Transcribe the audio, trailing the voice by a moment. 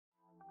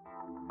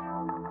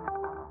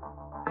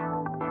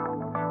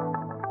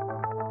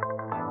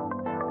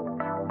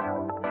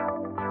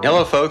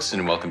Hello, folks,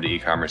 and welcome to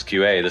e-commerce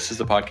QA. This is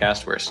the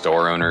podcast where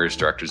store owners,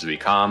 directors of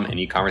e-com, and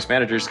e-commerce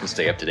managers can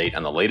stay up to date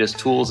on the latest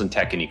tools and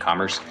tech in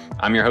e-commerce.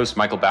 I'm your host,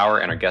 Michael Bauer,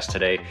 and our guest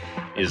today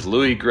is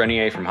Louis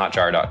Grenier from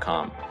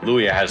hotjar.com.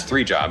 Louis has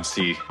three jobs.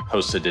 He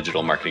hosts a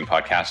digital marketing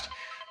podcast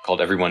called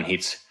Everyone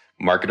Hates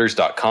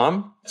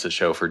Marketers.com. It's a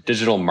show for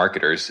digital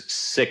marketers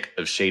sick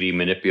of shady,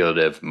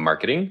 manipulative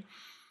marketing.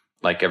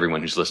 Like everyone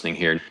who's listening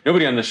here,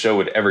 nobody on this show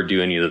would ever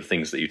do any of the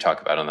things that you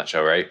talk about on that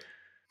show, right?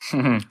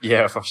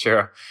 Yeah, for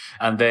sure.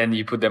 And then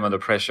you put them under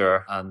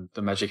pressure and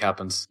the magic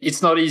happens.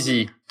 It's not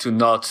easy to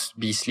not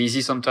be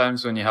sleazy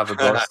sometimes when you have a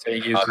boss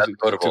telling you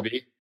to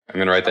be. I'm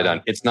going to write that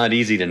down. It's not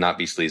easy to not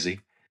be sleazy.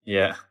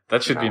 Yeah,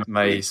 that should be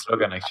my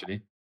slogan,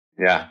 actually.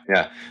 Yeah.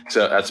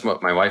 So that's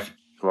what my wife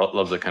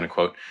loves, that kind of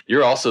quote.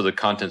 You're also the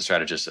content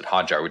strategist at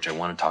Hot Jar, which I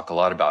want to talk a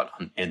lot about.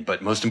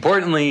 But most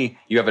importantly,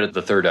 you have it at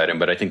the third item,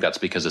 but I think that's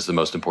because it's the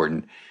most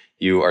important.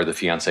 You are the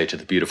fiance to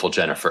the beautiful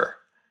Jennifer.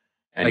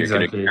 And You're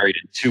going to get married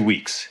in 2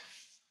 weeks.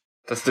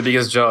 That's the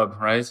biggest job,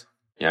 right?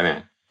 Yeah,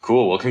 man.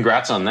 Cool. Well,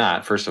 congrats on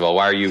that. First of all,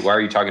 why are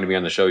you talking to me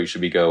on the show? You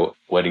should be go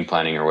wedding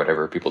planning or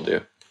whatever people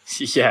do.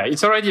 Yeah,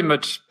 it's already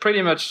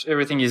pretty much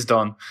everything is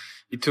done.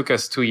 It took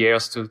us 2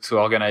 years to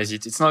organize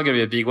it. It's not going to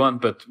be a big one,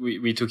 but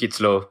we took it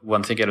slow,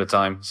 one thing at a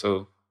time.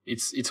 So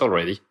it's all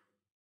ready.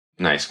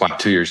 Nice. Wow,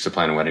 2 years to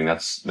plan a wedding.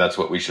 That's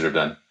what we should have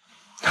done.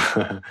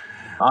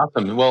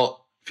 Awesome.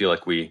 Well, I feel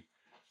like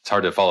it's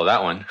hard to follow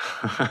that one.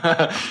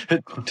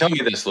 Tell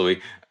me this,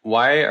 Louis.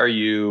 Why are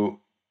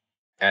you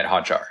at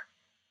Hot Jar?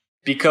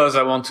 Because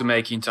I want to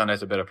make internet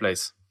a better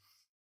place.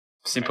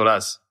 Simple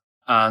as.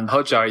 And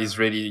Hot Jar is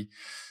really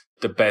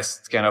the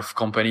best kind of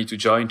company to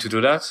join to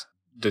do that.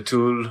 The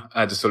tool,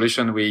 the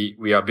solution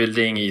we are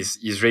building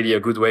is really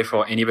a good way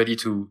for anybody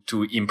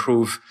to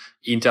improve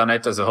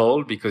internet as a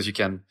whole, because you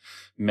can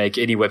make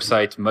any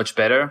website much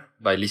better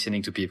by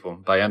listening to people,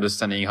 by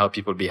understanding how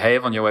people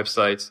behave on your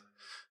website,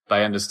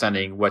 by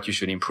understanding what you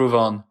should improve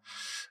on,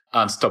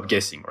 and stop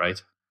guessing,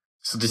 right?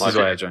 So this is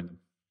why I joined.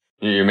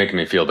 You're making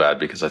me feel bad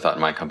because I thought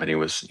my company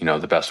was,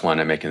 the best one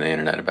at making the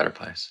internet a better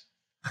place.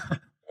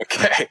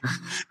 Okay.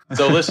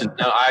 So listen,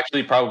 no, I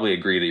actually probably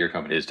agree that your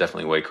company is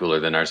definitely way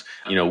cooler than ours.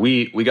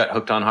 We got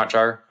hooked on Hot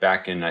Jar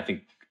back in, I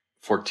think,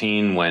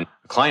 2014 when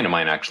a client of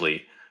mine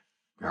actually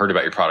heard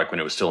about your product when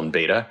it was still in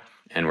beta.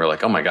 And we're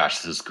like, oh my gosh,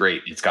 this is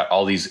great. It's got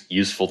all these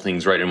useful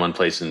things right in one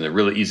place and they're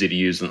really easy to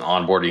use and the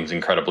onboarding is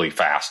incredibly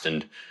fast.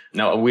 And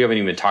no, we haven't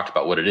even talked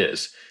about what it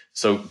is.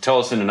 So tell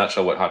us in a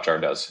nutshell what Hot Jar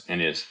does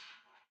and is.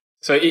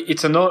 So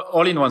it's an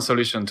all-in-one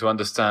solution to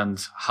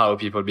understand how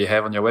people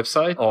behave on your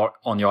website or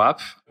on your app,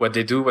 what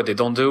they do, what they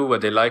don't do,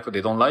 what they like, what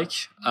they don't like.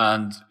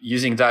 And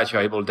using that,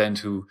 you're able then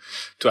to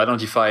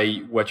identify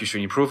what you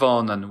should improve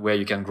on and where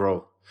you can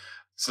grow.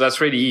 So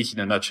that's really it in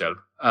a nutshell.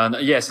 And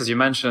yes, as you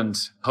mentioned,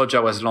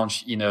 Hotjar was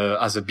launched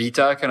as a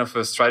beta kind of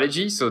a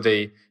strategy. So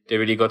they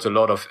really got a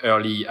lot of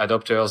early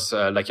adopters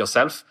like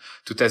yourself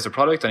to test the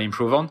product and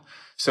improve on.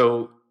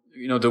 So,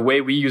 the way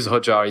we use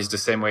Hotjar is the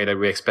same way that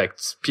we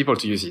expect people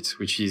to use it,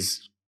 which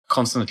is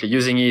constantly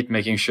using it,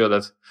 making sure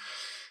that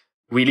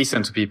we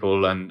listen to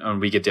people and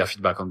we get their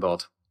feedback on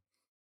board.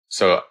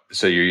 So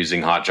you're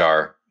using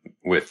Hotjar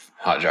with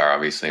Hotjar,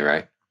 obviously,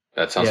 right?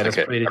 That sounds like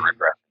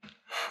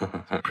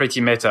it.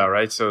 Pretty meta,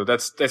 right? So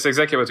that's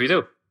exactly what we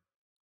do.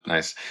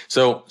 Nice.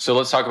 So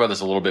let's talk about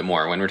this a little bit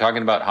more. When we're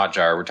talking about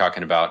Hotjar, we're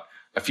talking about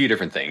a few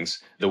different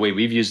things. The way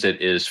we've used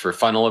it is for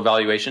funnel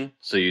evaluation.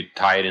 So you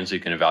tie it in so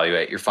you can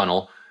evaluate your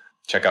funnel.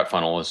 Checkout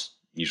funnel is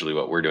usually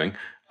what we're doing,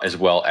 as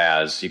well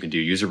as you can do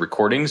user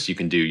recordings. You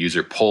can do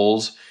user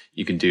polls.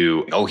 You can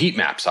do heat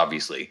maps,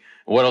 obviously.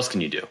 What else can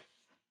you do?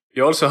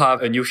 You also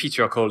have a new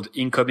feature called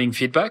incoming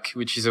feedback,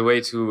 which is a way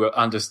to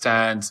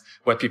understand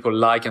what people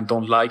like and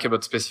don't like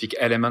about specific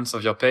elements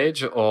of your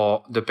page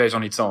or the page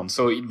on its own.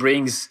 So it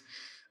brings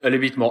a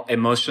little bit more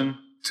emotion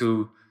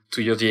to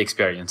the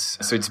experience.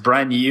 So it's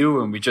brand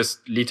new and we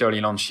just literally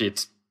launched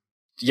it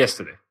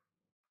yesterday.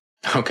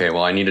 Okay,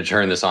 well, I need to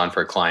turn this on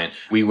for a client.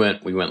 We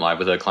went live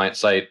with a client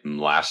site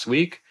last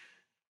week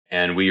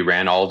and we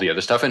ran all the other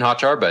stuff in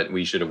Hotjar, but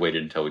we should have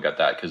waited until we got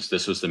that because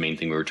this was the main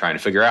thing we were trying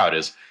to figure out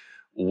is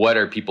what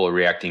are people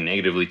reacting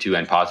negatively to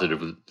and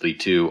positively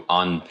to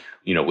on,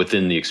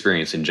 within the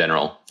experience in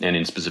general and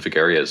in specific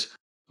areas.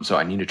 So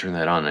I need to turn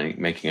that on.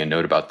 I'm making a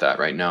note about that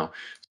right now.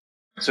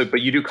 So,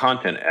 but you do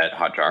content at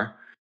Hotjar.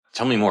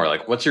 Tell me more,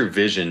 what's your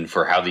vision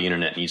for how the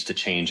internet needs to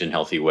change in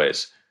healthy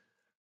ways?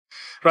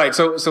 Right.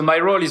 So my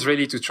role is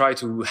really to try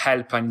to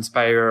help and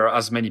inspire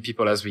as many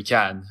people as we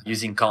can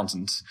using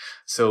content.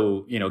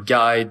 So,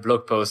 guide,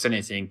 blog posts,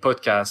 anything,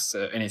 podcasts,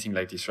 anything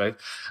like this, right?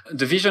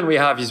 The vision we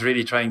have is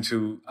really trying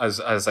to,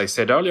 as I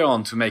said earlier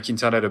on, to make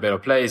internet a better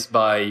place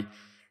by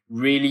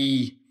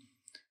really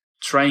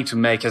trying to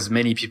make as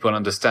many people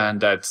understand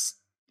that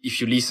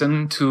if you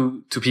listen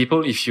to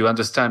people, if you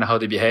understand how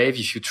they behave,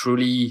 if you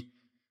truly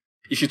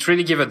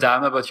give a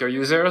damn about your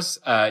users,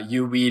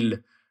 you will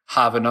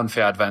have an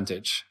unfair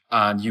advantage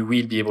and you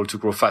will be able to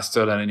grow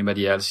faster than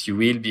anybody else. You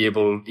will be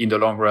able, in the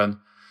long run,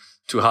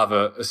 to have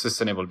a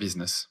sustainable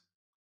business.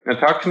 Now,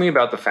 talk to me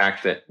about the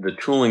fact that the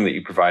tooling that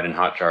you provide in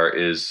Hotjar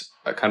is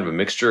a kind of a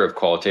mixture of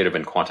qualitative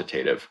and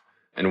quantitative.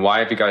 And why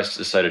have you guys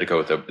decided to go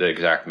with the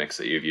exact mix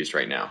that you've used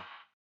right now?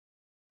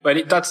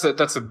 But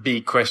that's a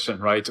big question,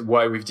 right?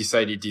 Why we've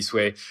decided this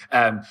way.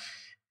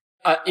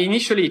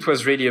 Initially, it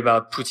was really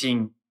about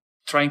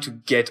trying to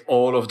get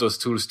all of those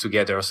tools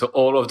together. So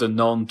all of the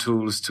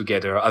non-tools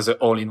together as an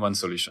all-in-one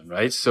solution,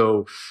 right?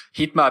 So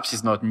heat maps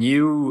is not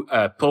new.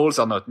 Polls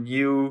are not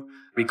new.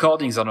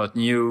 Recordings are not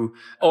new.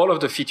 All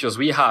of the features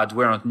we had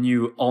weren't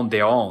new on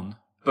their own,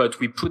 but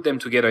we put them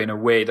together in a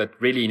way that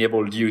really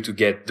enabled you to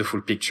get the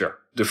full picture,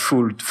 the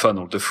full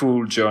funnel, the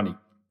full journey.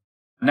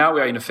 Now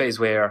we are in a phase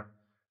where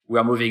we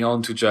are moving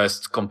on to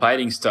just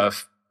compiling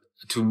stuff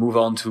to move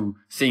on to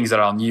things that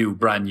are new,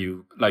 brand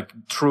new, like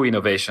true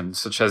innovation,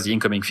 such as the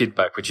incoming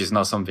feedback, which is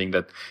not something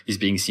that is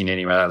being seen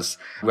anywhere else.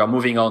 We are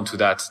moving on to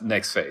that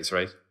next phase,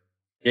 right?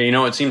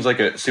 Yeah, it seems like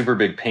a super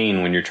big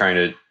pain when you're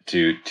trying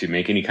to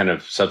make any kind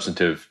of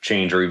substantive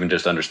change or even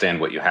just understand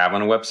what you have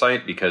on a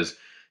website, because,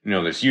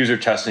 there's user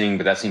testing,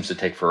 but that seems to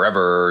take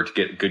forever to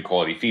get good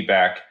quality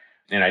feedback.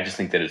 And I just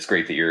think that it's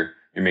great that you're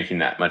making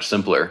that much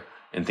simpler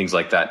and things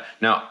like that.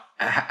 Now,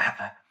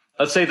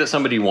 let's say that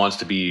somebody wants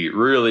to be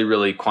really,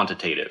 really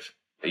quantitative.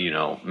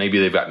 Maybe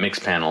they've got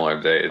Mixpanel,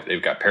 or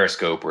they've got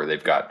Periscope, or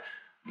they've got,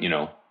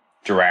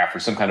 Giraffe, or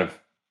some kind of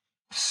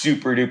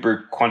super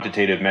duper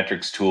quantitative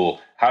metrics tool.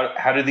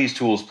 How do these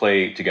tools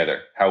play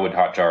together? How would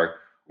Hotjar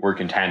work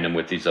in tandem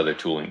with these other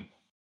tooling?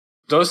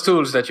 Those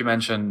tools that you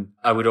mentioned,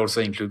 I would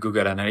also include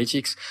Google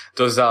Analytics.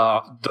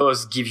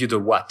 Those give you the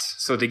what.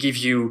 So they give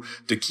you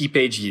the key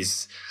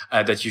pages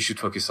that you should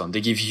focus on. They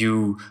give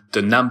you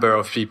the number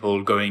of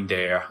people going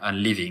there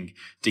and leaving.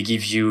 They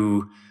give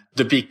you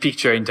the big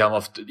picture in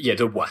terms of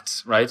the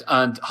what, right?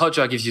 And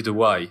Hotjar gives you the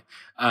why.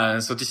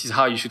 So this is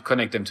how you should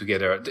connect them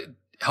together.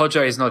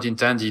 Hotjar is not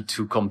intended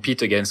to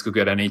compete against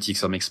Google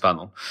Analytics or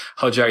Mixpanel.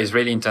 Hotjar is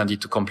really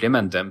intended to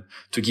complement them,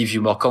 to give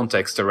you more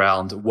context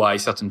around why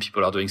certain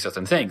people are doing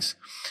certain things.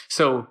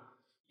 So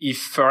if,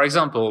 for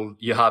example,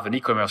 you have an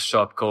e-commerce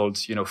shop called,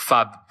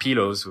 Fab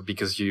Pillows,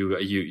 because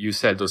you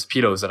sell those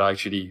pillows that are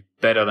actually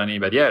better than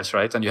anybody else,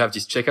 right? And you have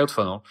this checkout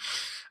funnel,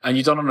 and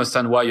you don't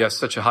understand why you have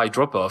such a high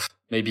drop-off.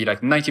 Maybe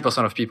like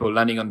 90% of people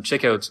landing on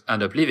checkout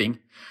end up leaving.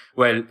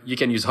 Well, you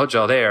can use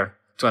Hotjar there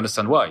to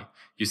understand why.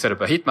 You set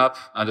up a heat map,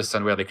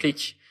 understand where they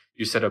click.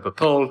 You set up a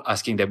poll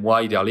asking them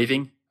why they are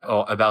leaving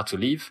or about to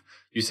leave.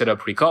 You set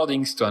up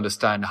recordings to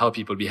understand how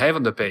people behave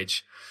on the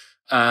page.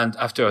 And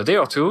after a day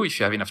or two, if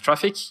you have enough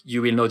traffic,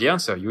 you will know the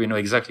answer. You will know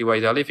exactly why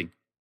they're leaving.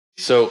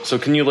 So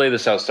can you lay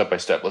this out step by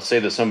step? Let's say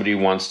that somebody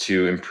wants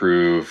to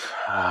improve,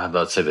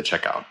 let's say the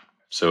checkout.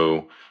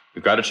 So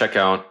we've got a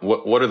checkout.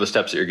 What are the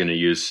steps that you're going to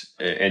use?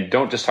 And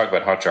don't just talk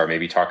about Hotjar.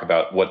 Maybe talk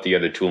about what the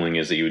other tooling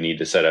is that you need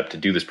to set up to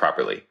do this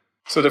properly.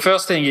 So the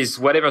first thing is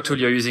whatever tool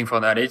you're using for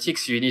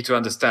analytics, you need to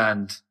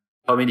understand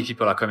how many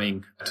people are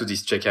coming to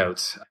this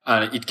checkout.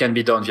 And it can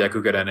be done via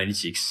Google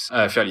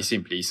Analytics fairly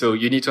simply. So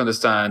you need to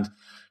understand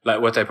like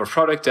what type of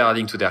product they're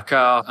adding to their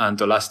car and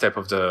the last step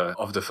of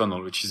the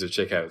funnel, which is the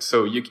checkout.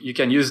 So you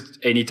can use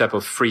any type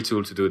of free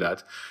tool to do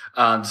that.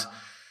 And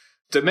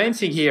the main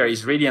thing here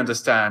is really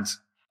understand.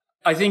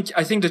 I think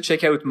the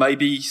checkout might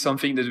be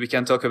something that we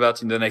can talk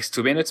about in the next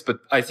 2 minutes, but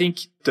I think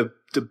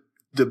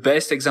the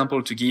best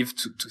example to give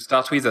to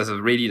start with as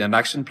an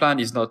action plan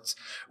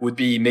would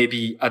be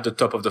maybe at the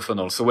top of the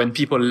funnel. So when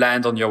people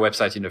land on your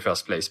website in the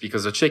first place,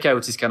 because the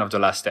checkout is kind of the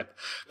last step.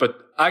 But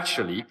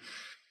actually,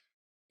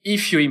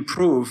 if you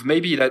improve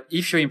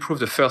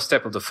the first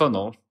step of the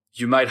funnel,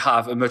 you might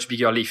have a much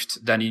bigger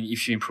lift than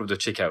if you improve the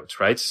checkout,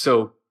 right?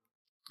 So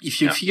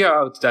if you figure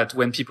out that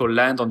when people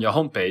land on your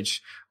homepage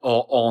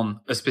or on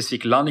a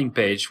specific landing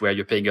page where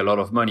you're paying a lot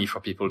of money for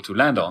people to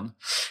land on,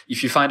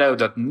 if you find out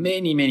that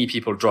many, many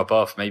people drop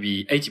off,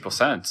 maybe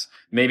 80%,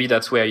 maybe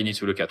that's where you need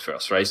to look at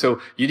first, right?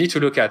 So you need to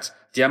look at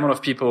the amount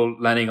of people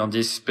landing on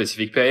this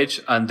specific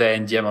page and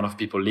then the amount of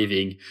people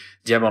leaving,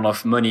 the amount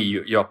of money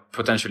you're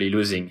potentially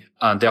losing,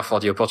 and therefore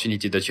the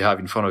opportunity that you have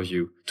in front of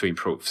you to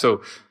improve.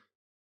 So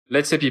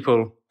let's say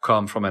people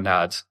come from an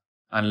ad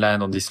and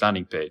land on this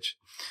landing page.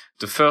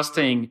 The first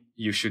thing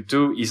you should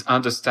do is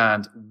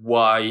understand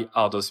why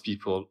are those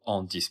people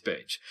on this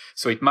page.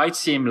 So it might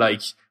seem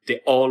like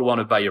they all want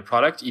to buy your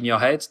product. In your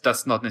head,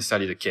 that's not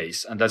necessarily the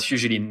case. And that's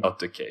usually not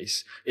the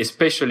case,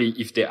 especially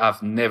if they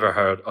have never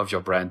heard of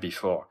your brand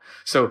before.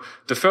 So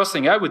the first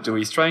thing I would do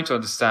is trying to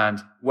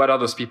understand what are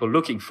those people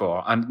looking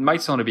for. And it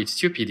might sound a bit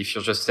stupid if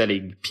you're just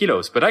selling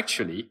pillows, but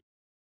actually,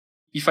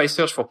 if I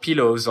search for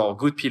pillows or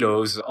good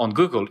pillows on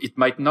Google, it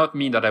might not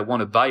mean that I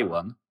want to buy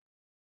one.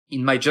 It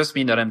might just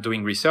mean that I'm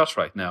doing research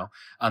right now.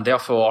 And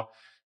therefore,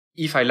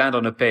 if I land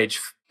on a page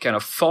kind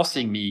of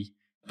forcing me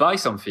buy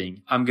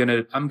something, I'm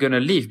going to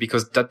leave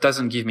because that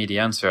doesn't give me the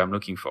answer I'm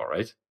looking for,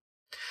 right?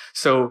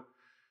 So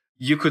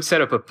you could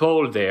set up a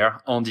poll there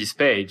on this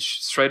page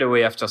straight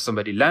away after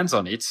somebody lands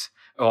on it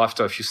or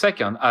after a few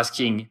seconds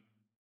asking,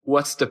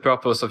 what's the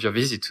purpose of your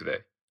visit today?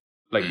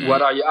 Like,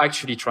 what are you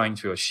actually trying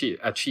to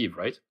achieve,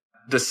 right?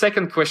 The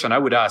second question I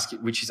would ask,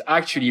 which is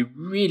actually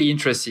really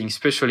interesting,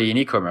 especially in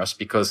e-commerce,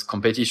 because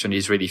competition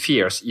is really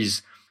fierce,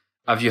 is,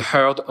 have you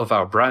heard of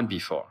our brand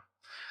before?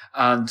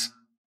 And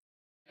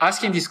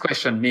asking this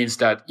question means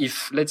that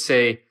if, let's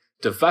say,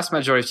 the vast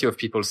majority of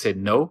people say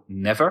no,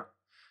 never,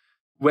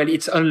 well,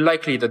 it's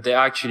unlikely that they're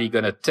actually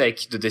going to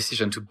take the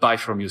decision to buy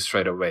from you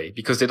straight away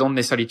because they don't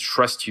necessarily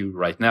trust you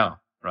right now,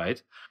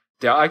 right?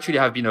 There actually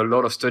have been a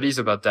lot of studies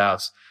about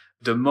that.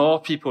 The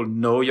more people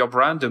know your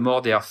brand, the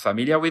more they are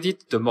familiar with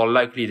it, the more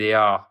likely they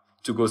are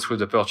to go through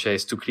the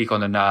purchase, to click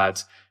on an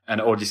ad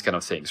and all these kind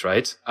of things,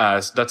 right?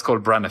 That's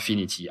called brand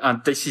affinity.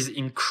 And this is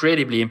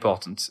incredibly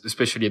important,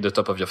 especially at the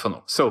top of your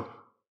funnel. So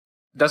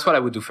that's what I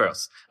would do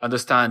first.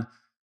 Understand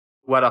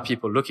what are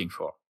people looking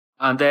for.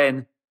 And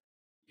then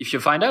if you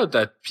find out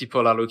that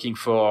people are looking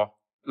for,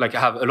 like,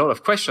 have a lot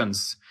of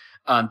questions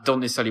and don't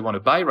necessarily want to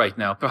buy right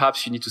now,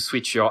 perhaps you need to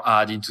switch your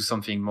ad into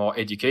something more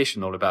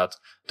educational about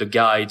the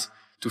guide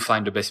to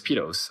find the best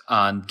pillows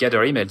and get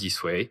their email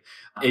this way,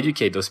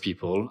 educate those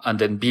people, and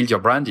then build your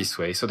brand this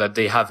way so that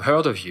they have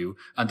heard of you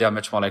and they are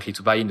much more likely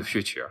to buy in the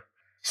future.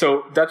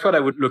 So that's what I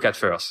would look at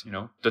first,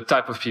 the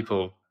type of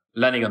people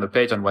landing on the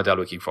page and what they're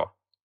looking for.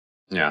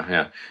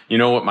 Yeah. You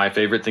know what my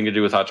favorite thing to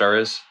do with Hotjar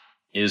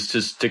is to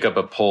stick up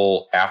a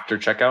poll after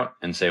checkout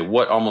and say,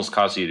 what almost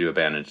caused you to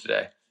abandon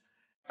today?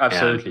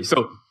 Absolutely.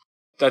 So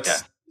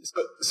that's,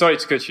 sorry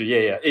to cut you.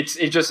 Yeah. It's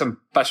just I'm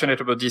passionate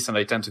about this and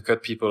I tend to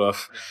cut people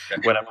off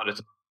when I want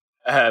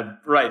to.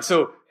 Right.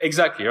 So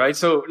exactly. Right.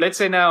 So let's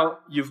say now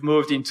you've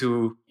moved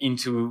into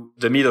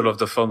the middle of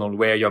the funnel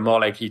where you're more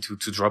likely to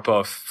drop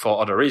off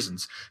for other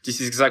reasons. This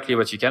is exactly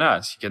what you can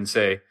ask. You can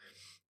say,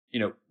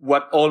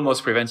 what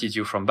almost prevented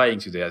you from buying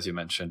today, as you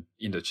mentioned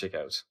in the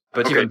checkout.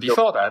 But even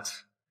before that.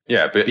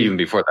 Yeah, but even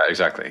before that,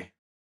 exactly.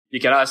 You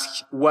can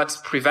ask what's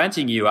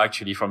preventing you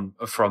actually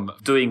from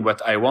doing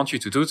what I want you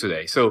to do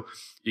today. So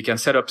you can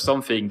set up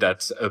something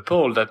that's a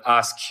poll that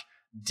asks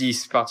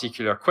this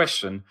particular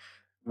question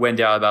when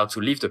they are about to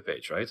leave the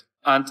page, right?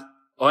 And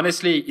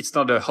honestly, it's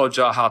not a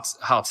Hotjar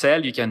hard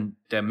sell.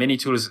 There are many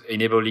tools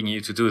enabling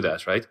you to do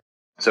that, right?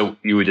 So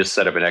you would just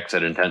set up an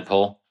exit intent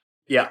poll?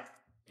 Yeah.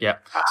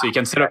 So you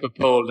can set up a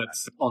poll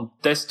that's on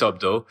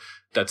desktop though,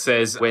 that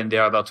says when they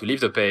are about to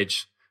leave the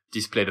page,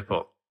 display the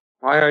poll.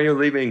 Why are you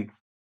leaving?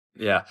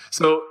 Yeah.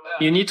 So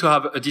you need to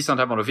have a decent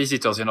amount of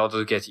visitors in order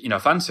to get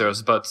enough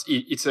answers, but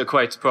it's a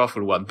quite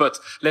powerful one. But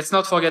let's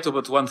not forget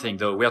about one thing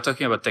though. We are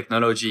talking about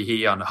technology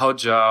here and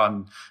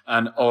Hotjar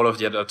and all of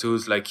the other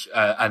tools like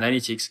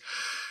analytics.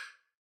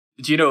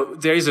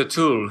 There is a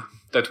tool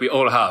that we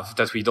all have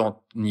that we don't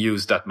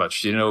use that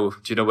much. Do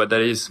you know what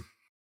that is?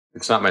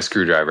 It's not my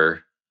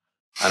screwdriver.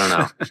 I don't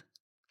know.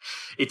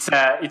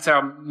 It's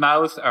our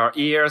mouth, our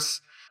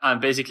ears,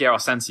 and basically our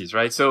senses,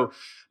 right? So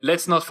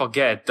let's not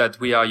forget that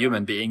we are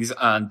human beings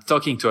and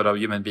talking to other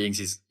human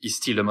beings is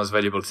still the most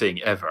valuable thing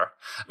ever,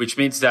 which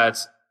means that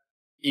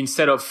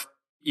instead of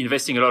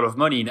investing a lot of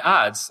money in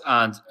ads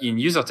and in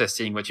user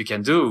testing, what you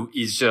can do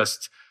is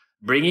just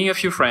bringing a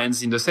few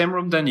friends in the same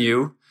room than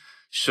you,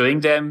 showing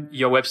them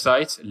your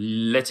website,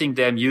 letting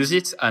them use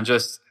it and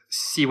just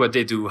see what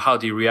they do, how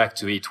they react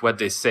to it, what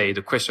they say,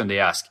 the question they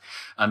ask.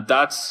 And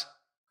that's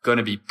going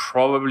to be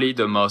probably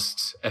the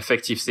most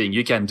effective thing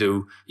you can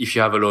do if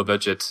you have a low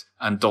budget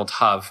and don't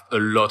have a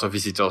lot of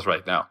visitors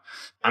right now.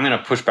 I'm going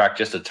to push back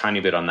just a tiny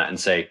bit on that and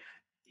say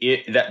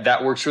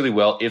that works really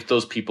well if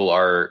those people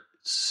are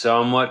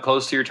somewhat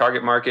close to your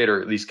target market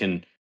or at least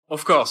can.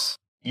 Of course.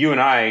 You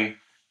and I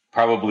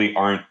probably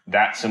aren't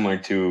that similar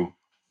to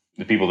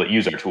the people that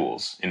use our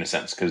tools in a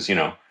sense because,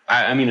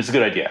 I mean, it's a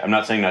good idea. I'm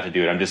not saying not to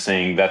do it. I'm just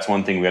saying that's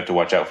one thing we have to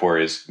watch out for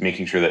is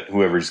making sure that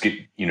whoever's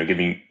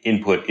giving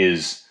input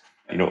is,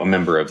 a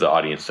member of the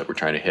audience that we're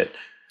trying to hit.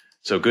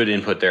 So good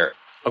input there.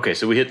 Okay,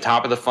 so we hit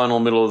top of the funnel,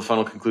 middle of the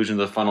funnel, conclusion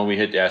of the funnel. We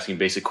hit asking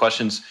basic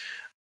questions.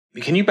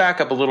 Can you back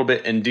up a little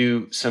bit and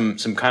do some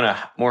kind of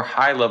more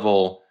high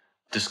level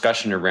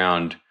discussion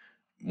around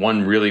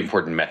one really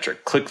important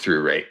metric,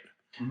 click-through rate?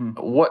 Mm-hmm.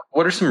 What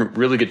are some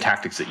really good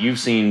tactics that you've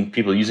seen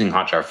people using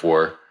Hotjar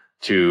for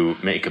to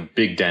make a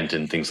big dent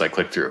in things like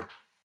click-through?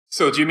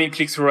 So do you mean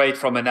click-through rate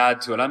from an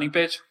ad to a landing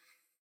page?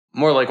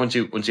 More like once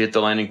you hit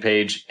the landing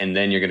page and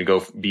then you're going to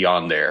go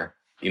beyond there,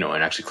 and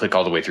actually click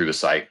all the way through the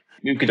site.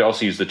 You could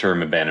also use the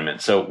term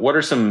abandonment. So what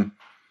are some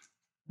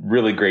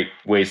really great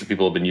ways that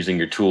people have been using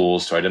your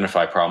tools to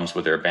identify problems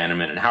with their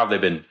abandonment and how have they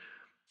been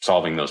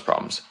solving those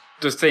problems?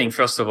 The thing,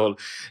 first of all,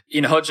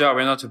 in Hotjar,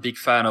 we're not a big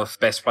fan of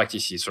best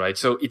practices, right?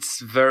 So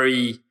it's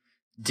very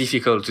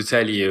difficult to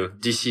tell you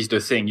this is the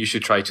thing you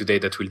should try today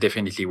that will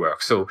definitely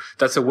work. So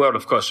that's a word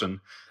of caution.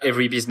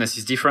 Every business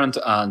is different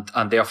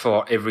and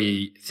therefore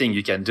everything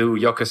you can do,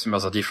 your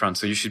customers are different.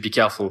 So you should be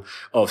careful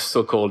of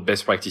so-called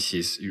best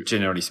practices,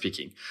 generally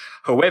speaking.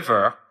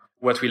 However,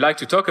 what we like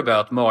to talk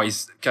about more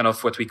is kind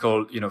of what we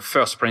call,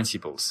 first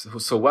principles.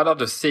 So what are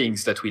the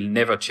things that will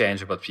never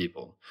change about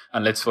people?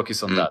 And let's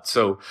focus on that.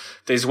 So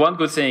there's one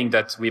good thing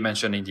that we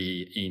mentioned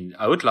in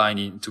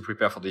outline to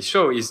prepare for this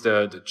show is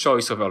the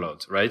choice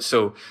overload, right?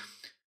 So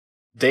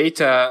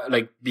data,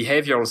 like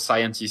behavioral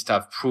scientists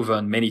have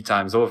proven many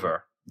times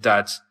over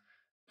that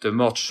the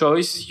more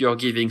choice you're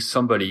giving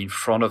somebody in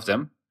front of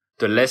them,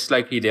 the less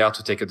likely they are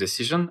to take a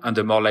decision and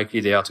the more likely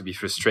they are to be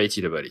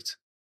frustrated about it.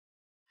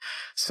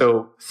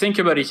 So think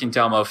about it in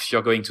terms of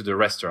you're going to the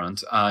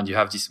restaurant and you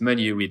have this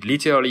menu with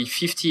literally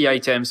 50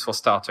 items for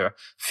starter,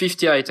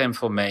 50 items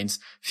for mains,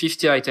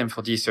 50 items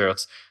for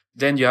desserts.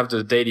 Then you have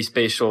the daily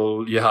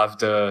special, you have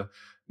the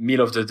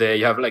meal of the day,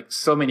 you have like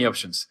so many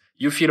options.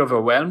 You feel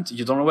overwhelmed,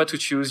 you don't know what to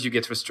choose, you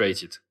get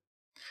frustrated.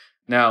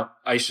 Now,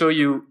 I show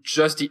you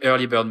just the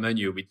early bird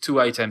menu with 2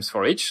 items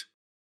for each.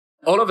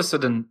 All of a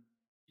sudden,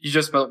 you're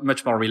just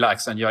much more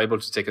relaxed and you're able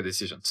to take a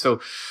decision.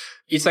 So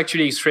it's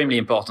actually extremely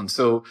important.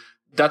 So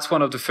that's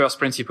one of the first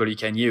principles you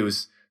can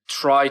use.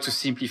 Try to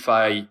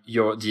simplify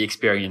the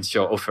experience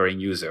you're offering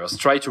users.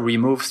 Try to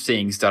remove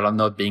things that are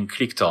not being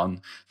clicked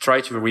on.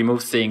 Try to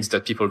remove things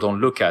that people don't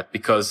look at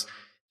because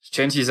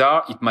chances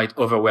are it might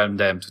overwhelm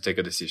them to take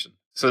a decision.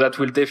 So that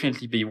will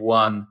definitely be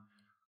one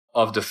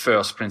of the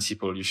first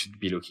principles you should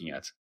be looking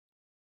at.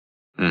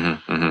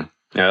 Mm-hmm, mm-hmm.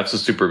 Yeah, that's a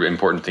super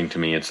important thing to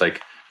me. It's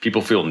like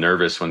people feel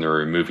nervous when they're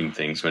removing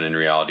things, when in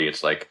reality,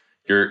 it's like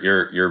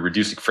you're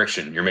reducing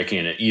friction. You're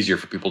making it easier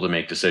for people to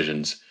make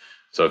decisions.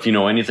 So if you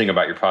know anything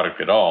about your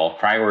product at all,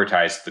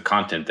 prioritize the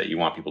content that you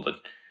want people to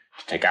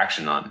take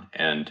action on,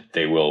 and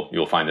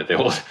you'll find that they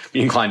will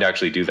be inclined to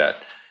actually do that.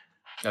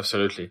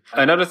 Absolutely.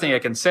 Another thing I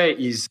can say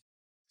is,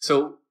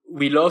 so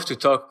we love to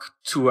talk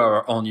to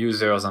our own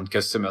users and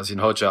customers in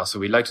Hot Jar. So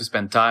we like to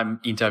spend time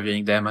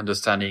interviewing them,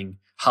 understanding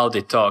how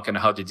they talk and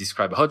how they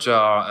describe Hot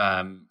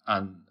Jar,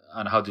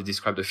 and how they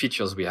describe the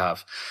features we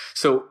have.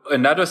 So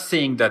another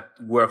thing that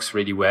works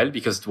really well,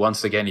 because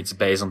once again, it's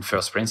based on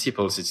first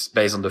principles. It's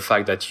based on the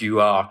fact that you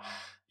are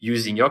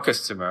using your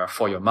customer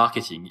for your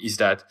marketing, is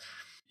that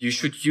you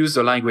should use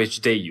the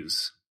language they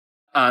use.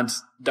 And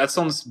that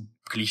sounds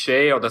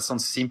cliche or that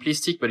sounds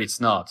simplistic, but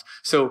it's not.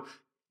 So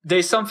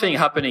there's something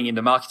happening in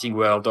the marketing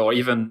world or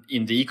even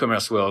in the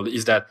e-commerce world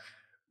is that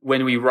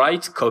when we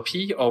write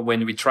copy or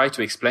when we try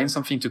to explain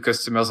something to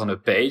customers on a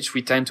page,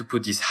 we tend to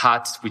put this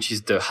hat, which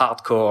is the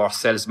hardcore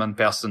salesman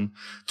person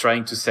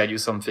trying to sell you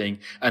something.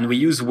 And we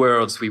use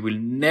words we will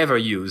never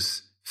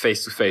use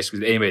face to face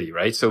with anybody,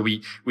 right? So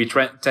we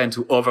tend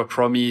to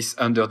overpromise,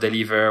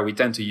 underdeliver. We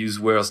tend to use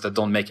words that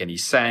don't make any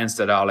sense,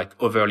 that are like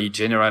overly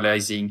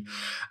generalizing,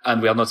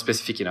 and we are not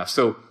specific enough.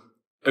 So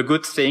a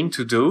good thing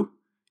to do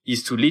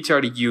is to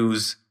literally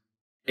use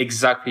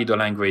exactly the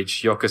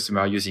language your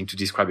customer are using to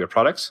describe your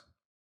products.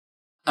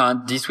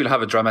 And this will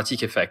have a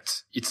dramatic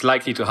effect. It's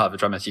likely to have a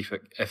dramatic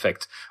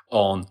effect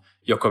on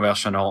your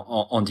conversion or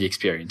on the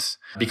experience,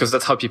 because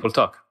that's how people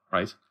talk,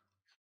 right?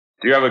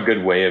 Do you have a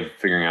good way of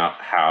figuring out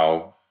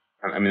how,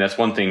 I mean, that's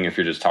one thing if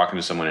you're just talking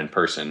to someone in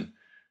person.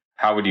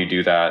 How would you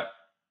do that?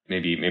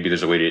 Maybe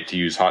there's a way to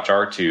use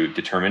Hotjar to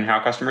determine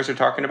how customers are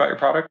talking about your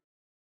product?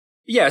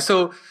 Yeah.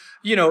 So,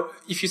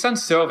 if you send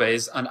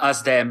surveys and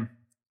ask them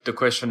the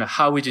question,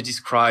 how would you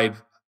describe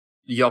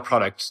your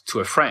product to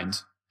a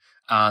friend?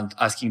 And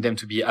asking them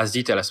to be as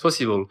detailed as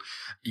possible,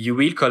 you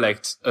will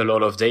collect a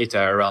lot of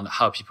data around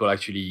how people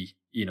actually,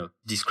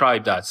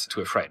 describe that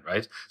to a friend,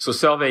 right? So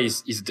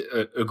surveys is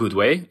a good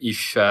way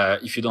if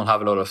you don't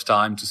have a lot of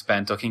time to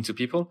spend talking to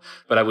people.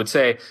 But I would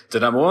say the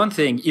number one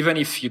thing, even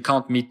if you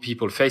can't meet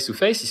people face to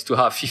face, is to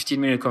have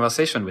 15-minute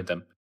conversation with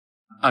them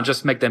and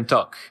just make them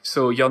talk.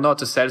 So you're not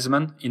a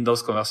salesman in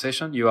those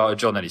conversations. You are a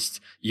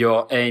journalist.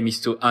 Your aim is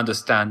to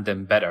understand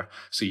them better.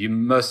 So you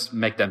must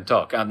make them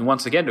talk. And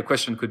once again, the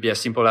question could be as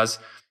simple as,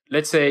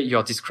 let's say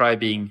you're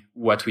describing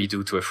what we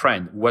do to a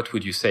friend. What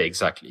would you say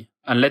exactly?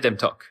 And let them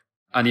talk.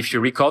 And if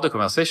you record the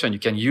conversation, you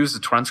can use the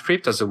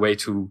transcript as a way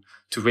to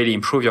really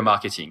improve your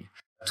marketing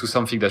to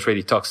something that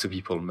really talks to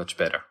people much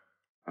better.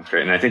 That's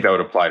great. And I think that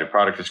would apply to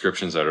product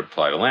descriptions. That would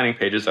apply to landing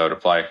pages. That would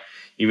apply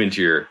even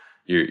to your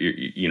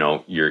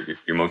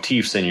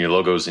motifs and your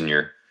logos and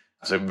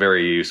it's a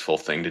very useful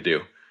thing to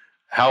do.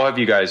 How have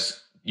you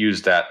guys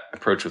used that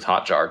approach with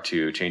Hotjar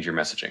to change your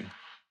messaging?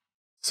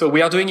 So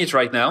we are doing it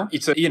right now.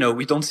 It's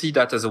we don't see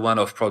that as a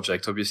one-off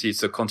project. Obviously,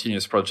 it's a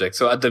continuous project.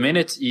 So at the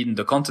minute in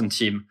the content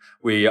team,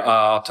 we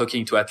are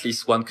talking to at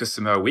least one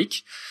customer a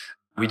week.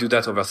 We do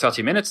that over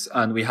 30 minutes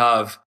and we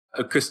have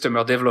a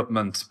customer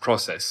development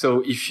process.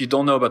 So if you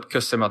don't know about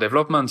customer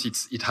development,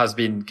 it has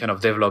been kind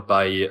of developed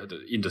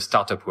in the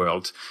startup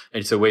world.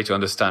 It's a way to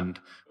understand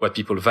what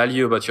people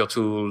value about your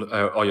tool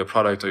or your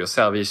product or your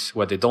service,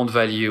 what they don't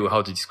value,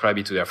 how they describe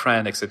it to their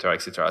friend, et cetera,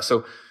 et cetera.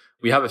 So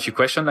we have a few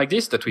questions like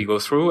this that we go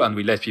through and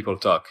we let people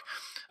talk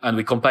and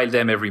we compile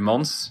them every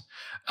month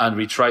and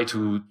we try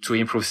to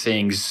improve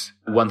things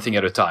one thing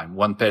at a time,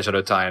 one page at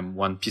a time,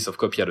 one piece of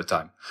copy at a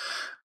time.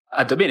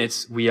 At the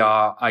minute, we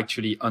are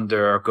actually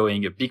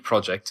undergoing a big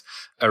project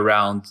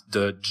around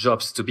the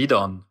jobs to be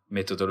done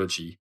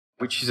methodology,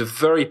 which is a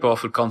very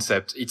powerful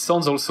concept. It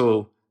sounds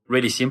also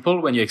really simple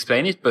when you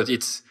explain it, but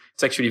it's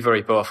actually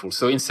very powerful.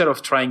 So instead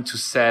of trying to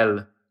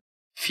sell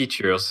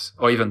features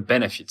or even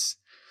benefits,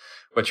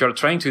 what you're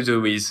trying to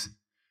do is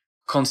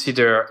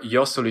consider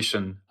your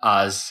solution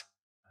as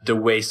the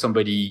way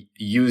somebody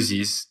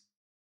uses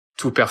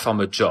to perform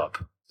a job,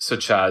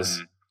 such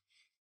as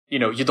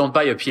you don't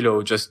buy a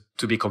pillow just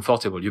to be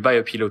comfortable. You buy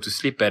a pillow to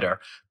sleep better.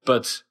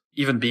 But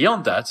even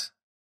beyond that,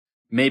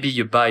 maybe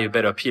you buy a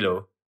better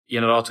pillow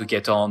in order to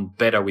get on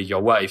better with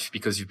your wife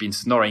because you've been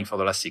snoring for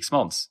the last 6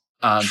 months.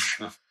 And,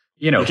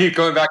 You keep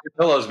going back to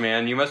pillows,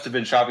 man. You must have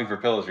been shopping for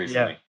pillows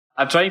recently. Yeah.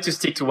 I'm trying to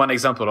stick to one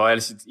example or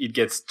else it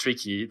gets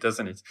tricky,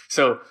 doesn't it?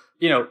 So,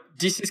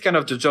 this is kind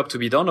of the job to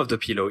be done of the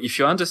pillow. If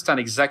you understand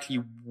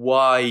exactly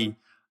why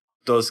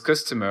those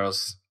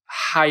customers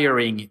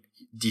hiring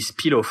this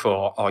pillow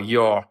for or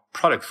your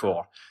product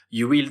for,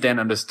 you will then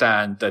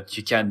understand that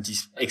you can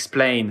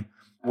explain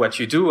what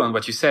you do and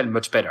what you sell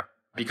much better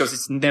because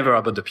it's never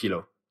about the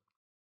pillow.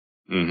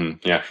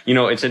 Mm-hmm. Yeah.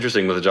 It's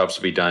interesting with the jobs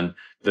to be done.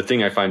 The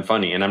thing I find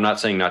funny, and I'm not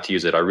saying not to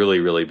use it, I'm really,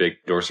 really big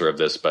endorser of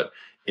this, but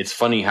it's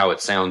funny how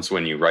it sounds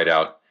when you write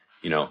out,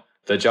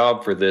 the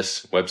job for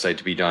this website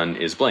to be done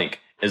is blank,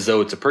 as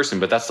though it's a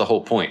person, but that's the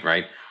whole point,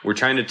 right? We're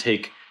trying to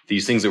take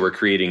these things that we're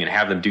creating and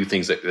have them do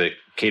things that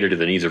cater to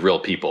the needs of real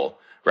people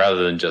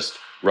rather than just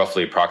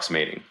roughly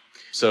approximating.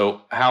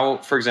 So how,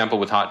 for example,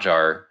 with Hot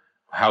Jar,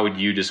 how would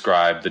you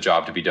describe the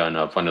job to be done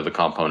of one of the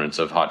components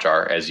of Hot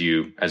Jar as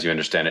you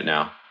understand it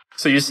now?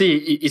 So you see,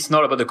 it's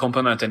not about the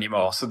component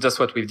anymore. So that's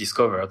what we've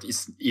discovered.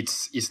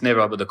 It's never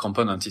about the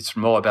component. It's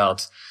more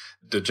about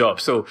the job.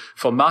 So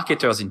for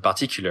marketers in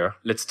particular,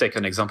 let's take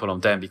an example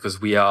of them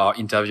because we are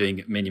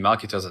interviewing many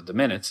marketers at the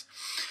minute.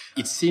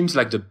 It seems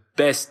like the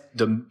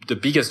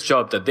biggest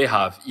job that they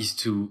have is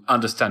to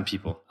understand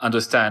people,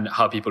 understand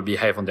how people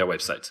behave on their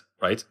website,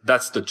 right?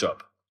 That's the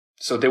job.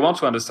 So they want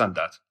to understand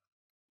that.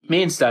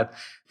 Means that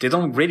they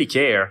don't really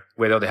care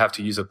whether they have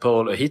to use a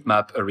poll, a heat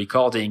map, a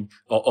recording,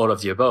 or all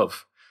of the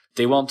above.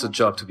 They want the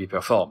job to be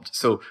performed.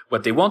 So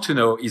what they want to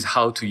know is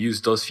how to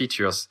use those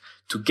features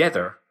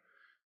together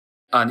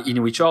and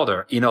in which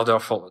order in order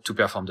to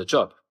perform the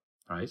job,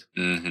 right?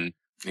 Mm-hmm.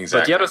 Exactly.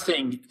 But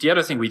the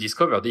other thing we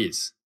discovered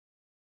is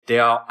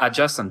there are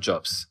adjacent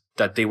jobs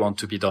that they want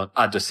to be done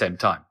at the same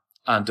time.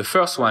 And the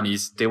first one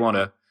is they want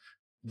to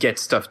get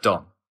stuff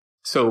done.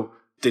 So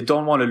they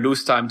don't want to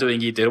lose time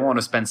doing it. They don't want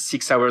to spend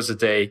 6 hours a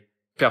day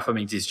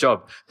performing this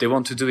job. They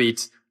want to do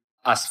it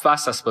as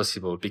fast as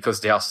possible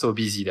because they are so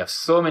busy. They have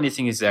so many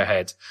things in their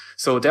head.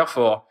 So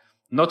therefore,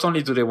 not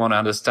only do they want to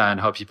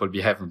understand how people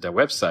behave on their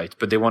website,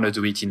 but they want to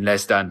do it in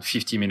less than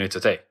 50 minutes a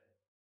day.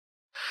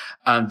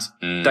 And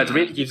that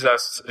really gives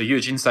us a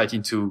huge insight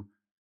into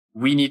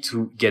we need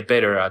to get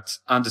better at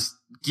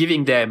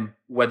giving them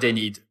what they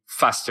need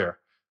faster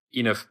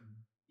in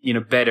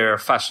a better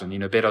fashion,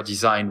 in a better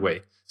design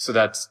way so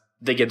that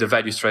they get the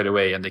value straight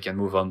away and they can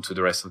move on to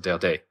the rest of their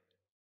day.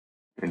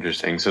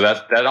 Interesting. So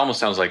that almost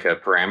sounds like a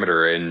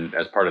parameter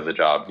as part of the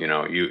job.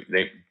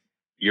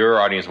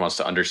 Your audience wants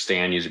to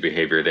understand user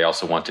behavior. They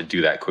also want to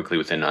do that quickly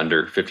within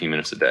under 15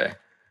 minutes a day.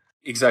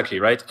 Exactly,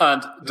 right?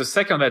 And the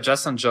second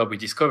adjacent job we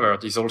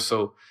discovered is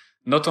also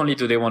not only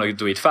do they want to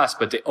do it fast,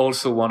 but they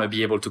also want to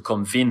be able to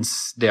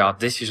convince their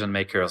decision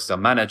makers, their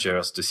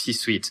managers, the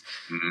C-suite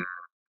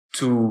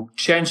to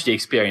change the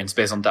experience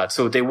based on that.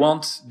 So they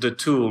want the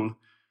tool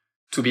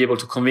to be able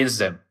to convince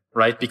them,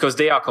 right? Because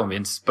they are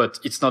convinced, but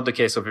it's not the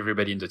case of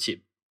everybody in the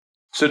team.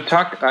 So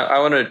I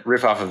want to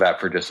riff off of that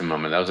for just a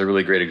moment. That was a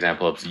really great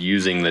example of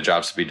using the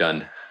jobs to be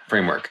done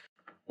framework.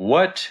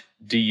 What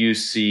do you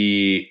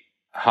see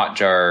Hot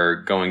Jar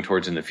going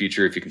towards in the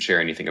future, if you can share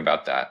anything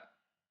about that?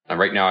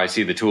 Right now, I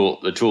see the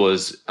tool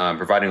is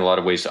providing a lot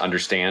of ways to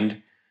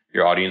understand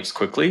your audience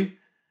quickly.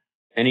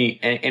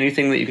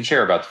 Anything that you can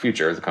share about the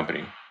future of the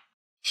company?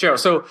 Sure.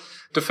 So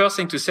the first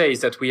thing to say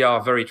is that we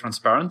are very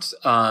transparent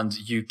and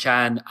you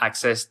can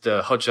access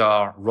the Hot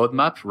Jar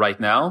roadmap right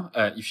now.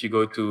 If you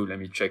go to, let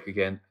me check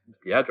again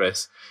the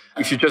address.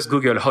 If you just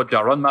Google Hot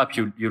Jar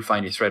roadmap, you'll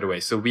find it right away.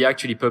 So we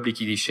actually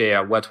publicly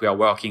share what we are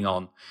working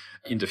on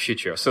in the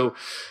future. So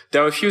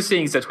there are a few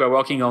things that we're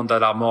working on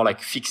that are more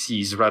like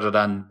fixes rather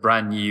than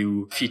brand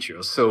new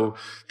features. So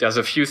there's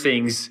a few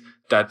things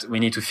that we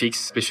need to fix,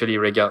 especially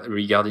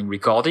regarding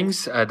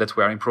recordings that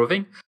we're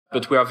improving.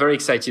 But we are very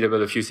excited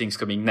about a few things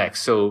coming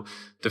next. So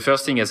the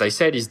first thing, as I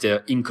said, is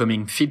the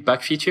incoming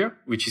feedback feature,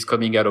 which is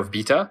coming out of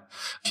beta,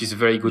 which is a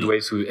very good way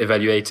to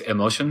evaluate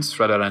emotions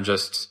rather than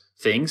just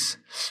things.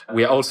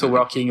 We are also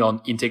working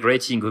on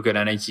integrating Google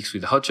Analytics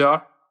with Hot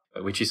Jar,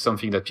 which is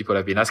something that people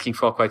have been asking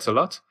for quite a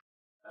lot.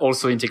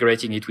 Also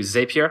integrating it with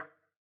Zapier.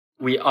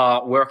 We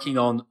are working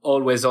on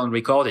always-on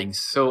recordings.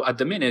 So at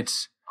the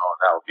minute... Oh,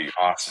 that would be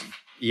awesome.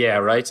 Yeah,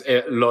 right.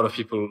 A lot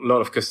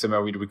of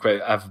customers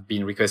have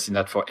been requesting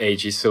that for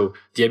ages. So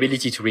the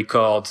ability to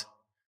record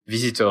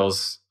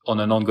visitors on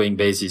an ongoing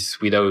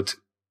basis without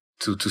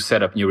to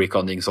set up new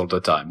recordings all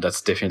the time.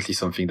 That's definitely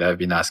something that I've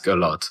been asked a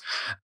lot.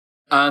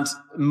 And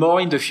more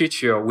in the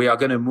future, we are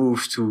going to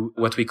move to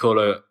what we call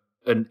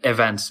an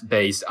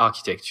event-based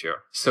architecture.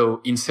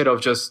 So instead of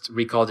just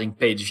recording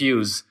page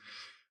views,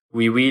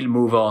 we will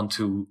move on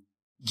to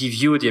give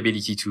you the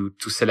ability to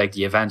select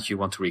the event you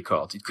want to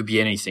record. It could be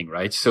anything,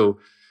 right? So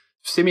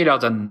similar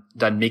than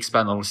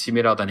Mixpanel,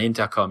 similar than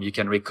Intercom, you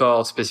can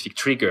record specific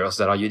triggers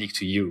that are unique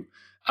to you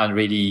and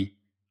really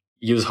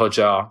use Hot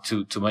Jar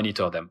to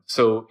monitor them.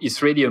 So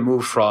it's really a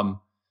move from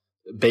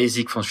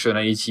basic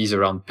functionalities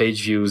around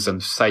page views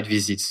and site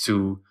visits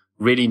to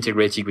really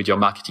integrating with your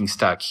marketing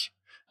stack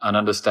and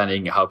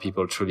understanding how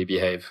people truly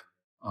behave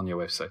on your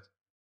website.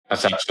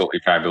 That's absolutely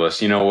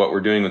fabulous. What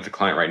we're doing with the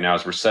client right now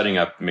is we're setting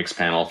up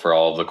Mixpanel for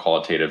all of the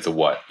qualitative, the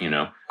what,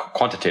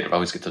 quantitative. I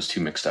always get those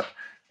two mixed up.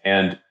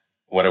 And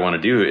what I want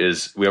to do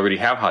is we already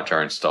have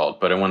Hotjar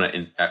installed, but I want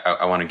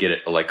to get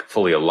it like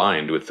fully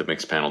aligned with the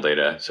Mixpanel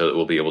data so that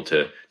we'll be able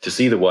to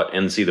see the what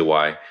and see the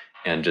why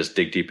and just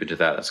dig deep into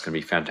that. That's going to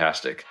be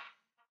fantastic.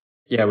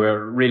 Yeah,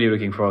 we're really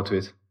looking forward to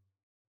it.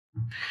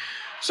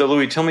 So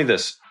Louis, tell me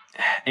this.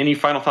 Any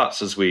final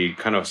thoughts as we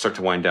kind of start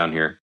to wind down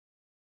here?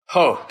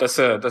 Oh, that's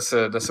a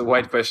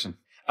wide question.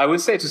 I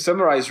would say to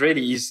summarize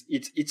really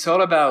it's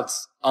all about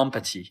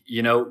empathy.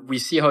 We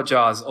see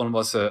Hotjar as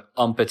almost a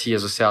empathy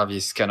as a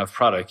service kind of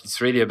product. It's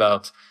really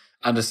about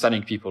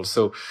understanding people.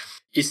 So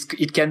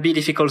it can be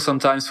difficult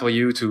sometimes for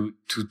you to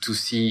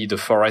see the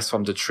forest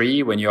from the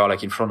tree when you are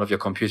like in front of your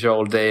computer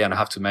all day and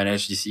have to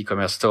manage this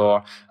e-commerce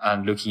store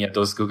and looking at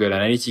those Google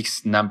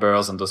Analytics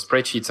numbers and those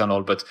spreadsheets and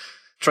all. But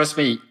trust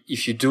me,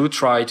 if you do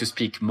try to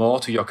speak more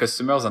to your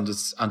customers and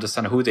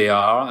understand who they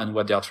are and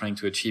what they are trying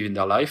to achieve in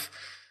their life,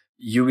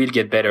 you will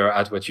get better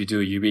at what you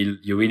do. You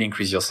will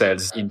increase your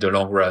sales in the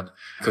long run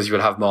because you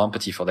will have more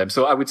empathy for them.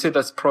 So I would say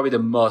that's probably the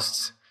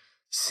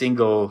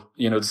single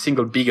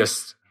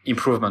biggest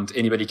improvement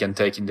anybody can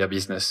make in their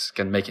business.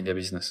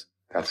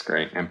 That's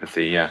great.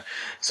 Empathy. Yeah.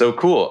 So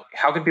cool.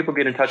 How can people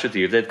get in touch with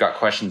you if they've got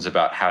questions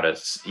about how to,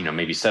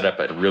 maybe set up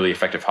a really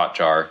effective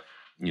Hotjar,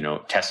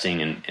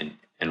 testing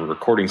and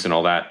recordings and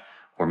all that,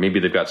 or maybe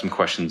they've got some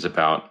questions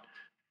about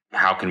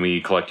how can we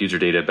collect user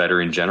data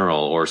better in general,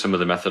 or some of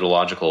the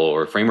methodological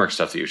or framework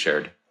stuff that you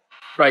shared?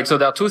 Right. So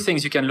there are two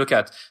things you can look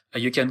at.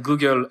 You can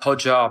Google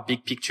Hotjar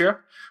Big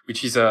Picture,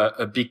 which is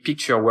a big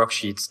picture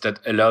worksheet that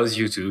allows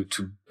you to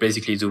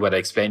basically do what I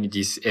explained in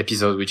this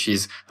episode, which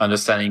is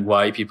understanding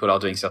why people are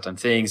doing certain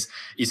things.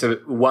 It's a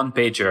one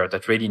pager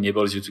that really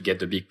enables you to get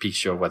the big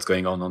picture of what's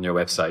going on your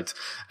website.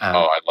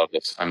 I love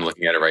this. I'm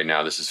looking at it right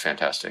now. This is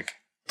fantastic.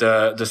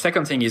 The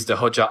second thing is the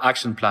Hotjar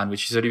action plan,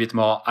 which is a little bit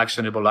more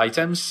actionable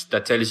items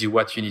that tells you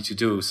what you need to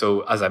do.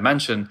 So as I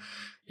mentioned,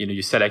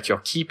 you select your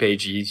key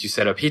pages, you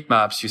set up heat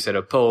maps, you set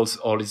up polls,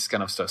 all this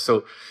kind of stuff.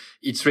 So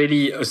it's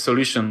really a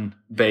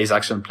solution-based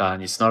action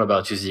plan. It's not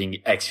about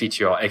using X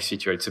feature or X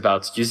feature. It's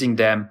about using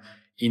them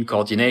in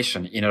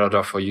coordination in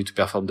order for you to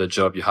perform the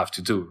job you have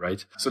to do,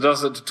 right? So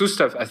those are the two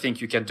stuff I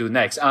think you can do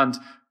next. And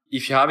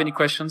if you have any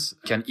questions,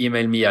 you can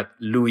email me at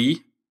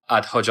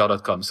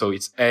louis@hotjar.com. So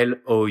it's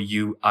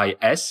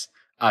LOUIS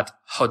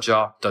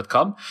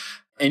 @hotjar.com.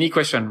 Any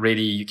question,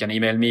 really, you can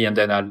email me and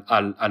then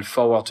I'll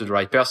forward to the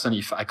right person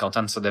if I can't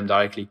answer them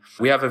directly.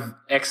 We have an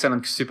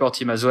excellent support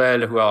team as well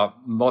who are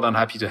more than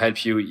happy to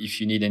help you if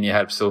you need any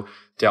help. So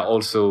they are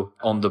also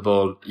on the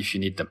ball if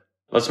you need them.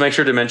 Let's make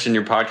sure to mention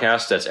your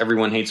podcast. That's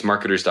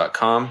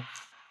everyonehatesmarketers.com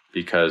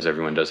because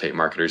everyone does hate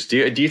marketers. Do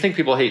you think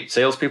people hate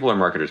salespeople or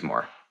marketers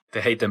more?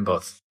 They hate them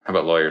both. How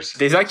about lawyers?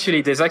 There's actually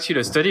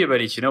a study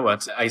about it. You know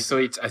what? I saw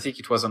it. I think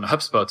it was on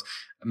HubSpot.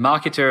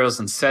 Marketers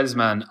and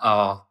salesmen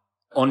are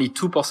only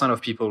 2% of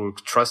people who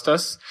trust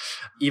us.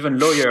 Even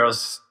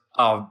lawyers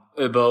are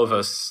above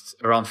us,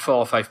 around 4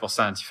 or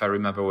 5%, if I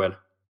remember well.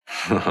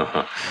 So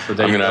I'm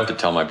going to have to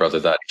tell my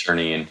brother that,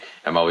 attorney, and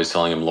I'm always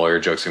telling him lawyer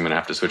jokes. I'm going to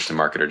have to switch to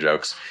marketer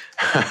jokes.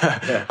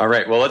 Yeah. All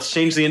right. Well, let's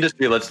change the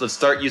industry. Let's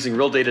start using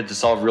real data to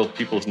solve real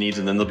people's needs,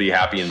 and then they'll be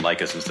happy and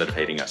like us instead of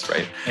hating us,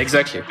 right?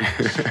 Exactly.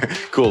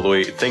 Cool,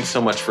 Louis. Thanks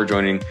so much for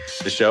joining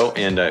the show,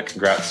 and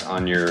congrats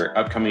on your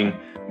upcoming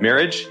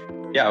marriage.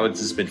 Yeah, this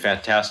has been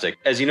fantastic.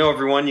 As you know,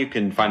 everyone, you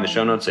can find the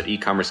show notes at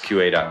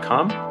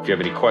ecommerceqa.com. If you have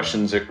any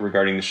questions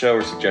regarding the show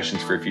or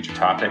suggestions for a future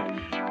topic,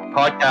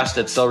 podcast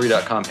at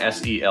celery.com,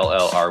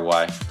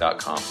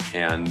 SELLRY.com.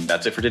 And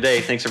that's it for today.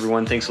 Thanks,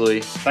 everyone. Thanks,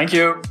 Louis. Thank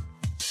you.